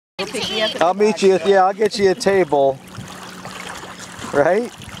I'll meet you. Yeah, I'll get you a table.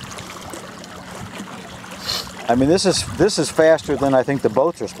 Right? I mean, this is faster than I think the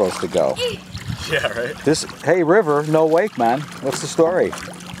boats are supposed to go. Yeah, right. Hey, river, no wake, man. What's the story? I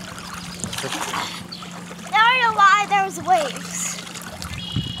don't know why there was waves.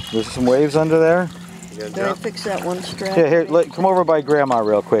 There's some waves under there. Did I fix that one strap? Yeah, here, come over by Grandma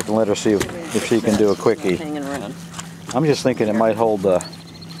real quick and let her see if she can do a quickie. Hanging around. I'm just thinking it might hold the.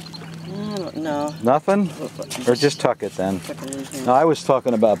 No. Nothing? Or just tuck it then. No, I was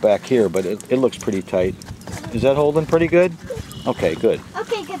talking about back here, but it looks pretty tight. Is that holding pretty good? Okay, good.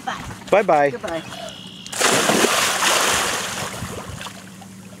 Okay, goodbye. Bye-bye. Goodbye.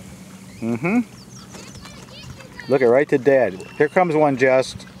 Mm-hmm. Look it right to Dad. Here comes one,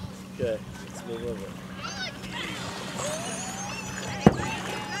 Just. Okay, let's move over.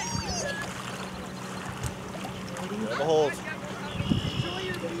 Grab a hold. No,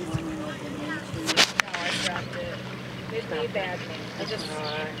 I dropped it. It made bad. I just.